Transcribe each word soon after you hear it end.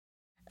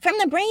From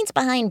the brains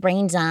behind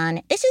Brains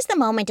On, this is the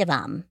Moment of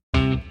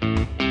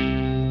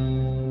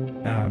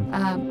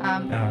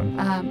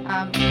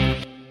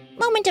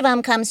Moment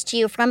of comes to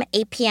you from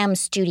APM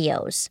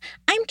Studios.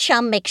 I'm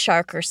Chum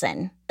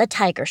McSharkerson, the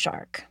tiger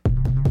shark.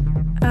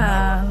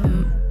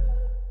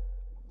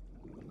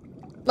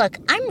 Look,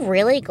 I'm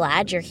really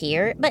glad you're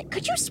here, but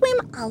could you swim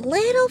a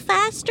little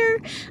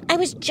faster? I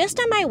was just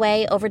on my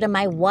way over to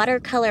my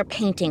watercolor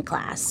painting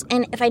class,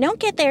 and if I don't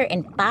get there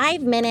in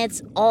 5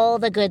 minutes, all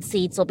the good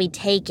seats will be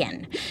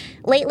taken.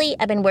 Lately,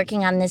 I've been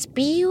working on this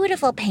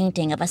beautiful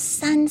painting of a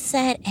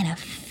sunset and a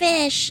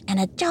fish and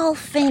a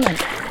dolphin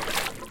and...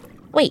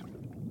 Wait,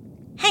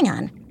 hang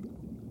on.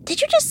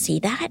 Did you just see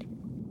that?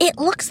 It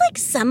looks like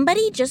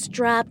somebody just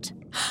dropped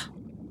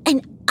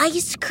an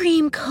ice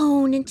cream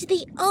cone into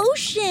the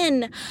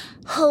ocean.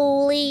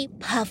 Holy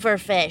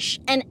pufferfish,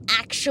 an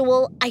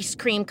actual ice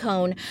cream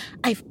cone.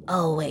 I've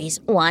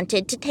always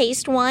wanted to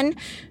taste one.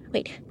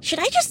 Wait, should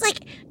I just,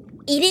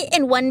 eat it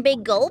in one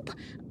big gulp?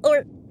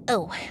 Or,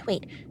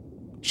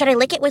 should I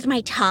lick it with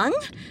my tongue?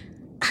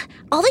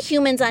 All the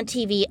humans on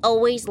TV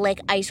always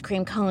lick ice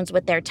cream cones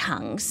with their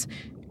tongues.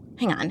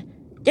 Hang on,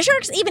 do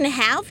sharks even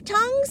have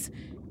tongues?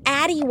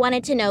 Addie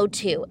wanted to know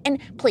too. And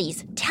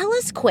please, tell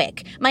us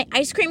quick. My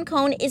ice cream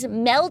cone is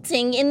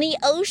melting in the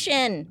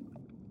ocean.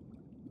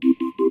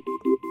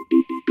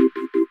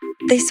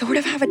 They sort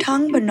of have a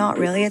tongue, but not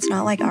really. It's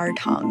not like our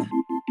tongue.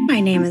 My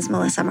name is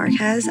Melissa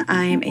Marquez.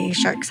 I'm a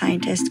shark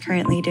scientist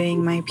currently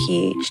doing my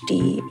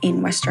PhD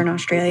in Western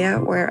Australia,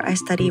 where I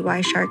study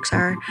why sharks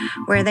are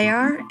where they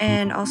are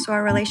and also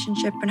our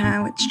relationship and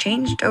how it's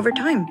changed over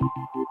time.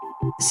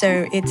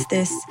 So it's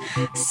this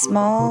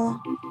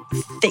small,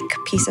 thick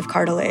piece of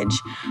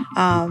cartilage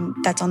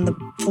that's on the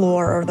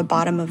floor or the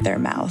bottom of their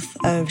mouth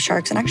of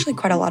sharks, and actually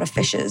quite a lot of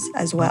fishes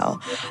as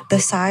well. The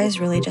size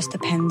really just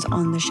depends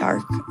on the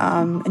shark.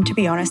 And to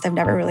be honest, I've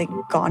never really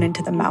gone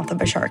into the mouth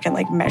of a shark and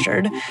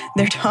measured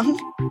their tongue.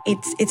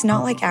 It's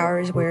not like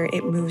ours where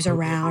it moves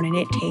around and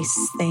it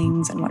tastes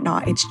things and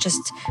whatnot. It's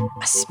just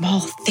a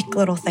small, thick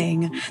little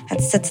thing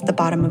that sits at the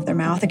bottom of their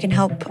mouth. It can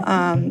help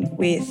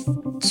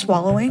with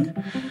swallowing.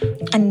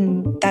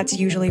 And that's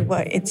usually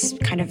what it's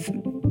kind of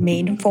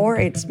made for.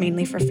 It's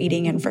mainly for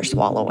feeding and for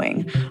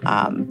swallowing.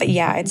 But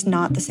yeah, it's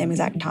not the same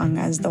exact tongue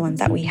as the ones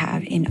that we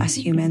have in us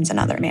humans and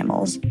other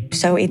mammals.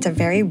 So it's a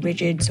very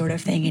rigid sort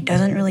of thing. It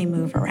doesn't really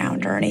move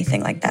around or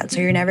anything like that. So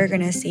you're never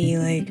going to see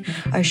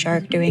a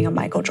shark doing a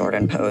Michael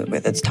Jordan pose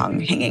with its tongue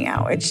hanging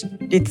out. It's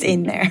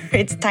in there.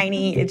 It's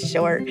tiny. It's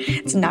short.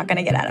 It's not going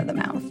to get out of the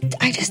mouth.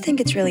 I just think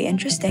it's really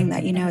interesting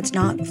that, it's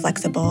not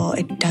flexible.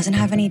 It doesn't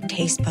have any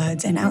taste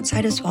buds. And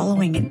outside of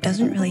swallowing, it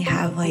doesn't really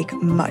have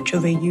much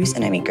of a use.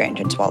 And I mean,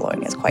 granted,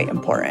 swallowing is quite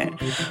important.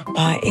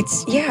 But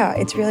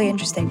it's really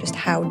interesting just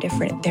how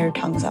different their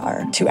tongues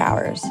are to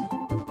ours.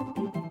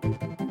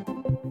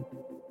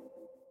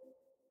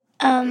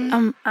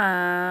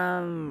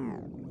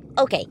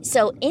 Okay,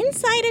 so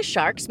inside a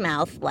shark's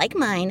mouth, like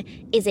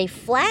mine, is a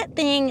flat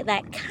thing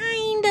that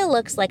kinda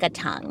looks like a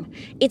tongue.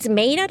 It's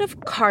made out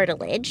of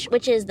cartilage,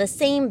 which is the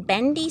same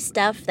bendy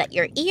stuff that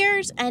your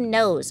ears and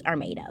nose are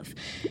made of.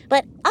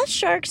 But us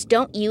sharks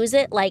don't use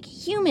it like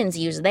humans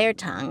use their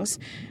tongues,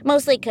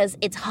 mostly because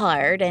it's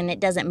hard and it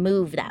doesn't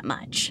move that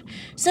much.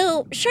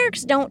 So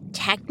sharks don't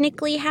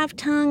technically have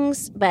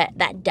tongues, but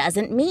that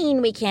doesn't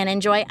mean we can't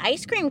enjoy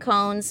ice cream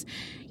cones.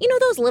 You know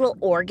those little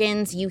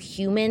organs you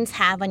humans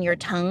have on your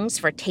tongues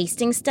for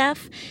tasting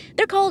stuff?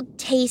 They're called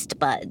taste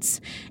buds.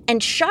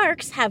 And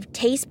sharks have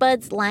taste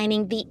buds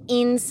lining the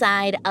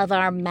inside of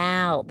our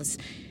mouths.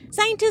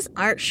 Scientists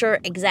aren't sure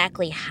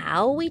exactly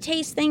how we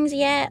taste things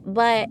yet,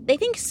 but they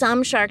think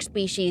some shark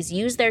species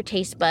use their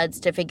taste buds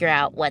to figure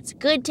out what's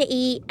good to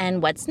eat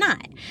and what's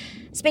not.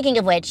 Speaking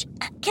of which,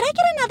 can I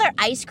get another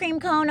ice cream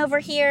cone over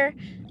here?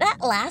 That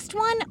last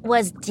one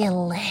was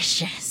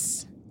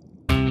delicious.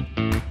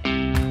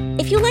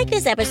 If you like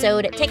this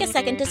episode, take a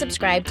second to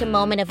subscribe to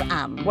Moment of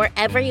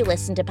wherever you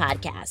listen to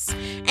podcasts.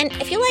 And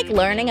if you like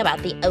learning about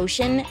the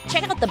ocean,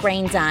 check out the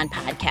Brains On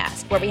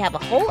podcast, where we have a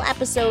whole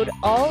episode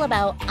all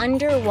about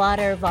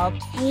underwater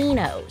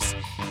volcanoes.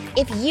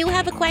 If you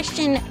have a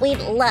question, we'd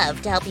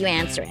love to help you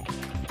answer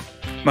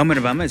it.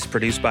 Moment of is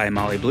produced by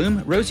Molly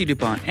Bloom, Rosie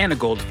DuPont, Anna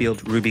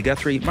Goldfield, Ruby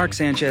Guthrie, Mark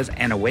Sanchez,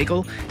 Anna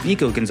Wagle,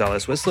 Nico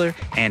Gonzalez-Whistler,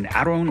 and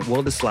Aaron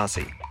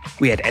Woldeslassie.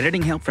 We had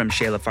editing help from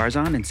Shayla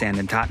Farzan and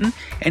Sandon Totten,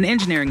 and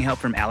engineering help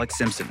from Alex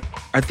Simpson.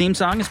 Our theme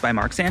song is by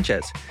Mark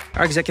Sanchez.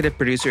 Our executive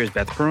producer is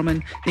Beth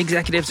Perlman. The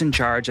executives in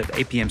charge of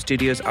APM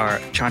Studios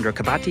are Chandra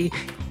Kabati,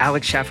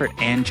 Alex Schaffert,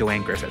 and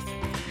Joanne Griffith.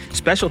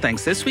 Special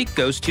thanks this week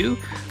goes to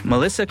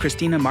Melissa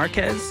Christina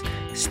Marquez,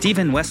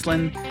 Stephen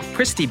Westland,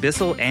 Christy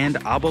Bissell, and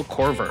Abel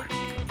Corver.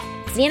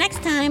 See you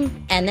next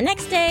time, and the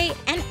next day,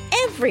 and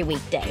every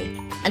weekday.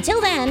 Until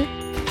then,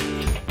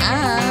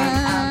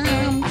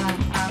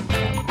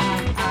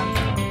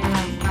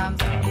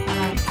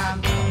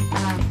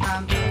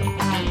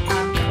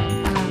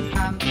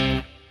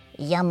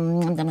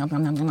 yum,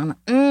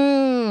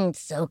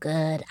 so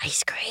good.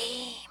 Ice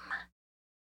cream.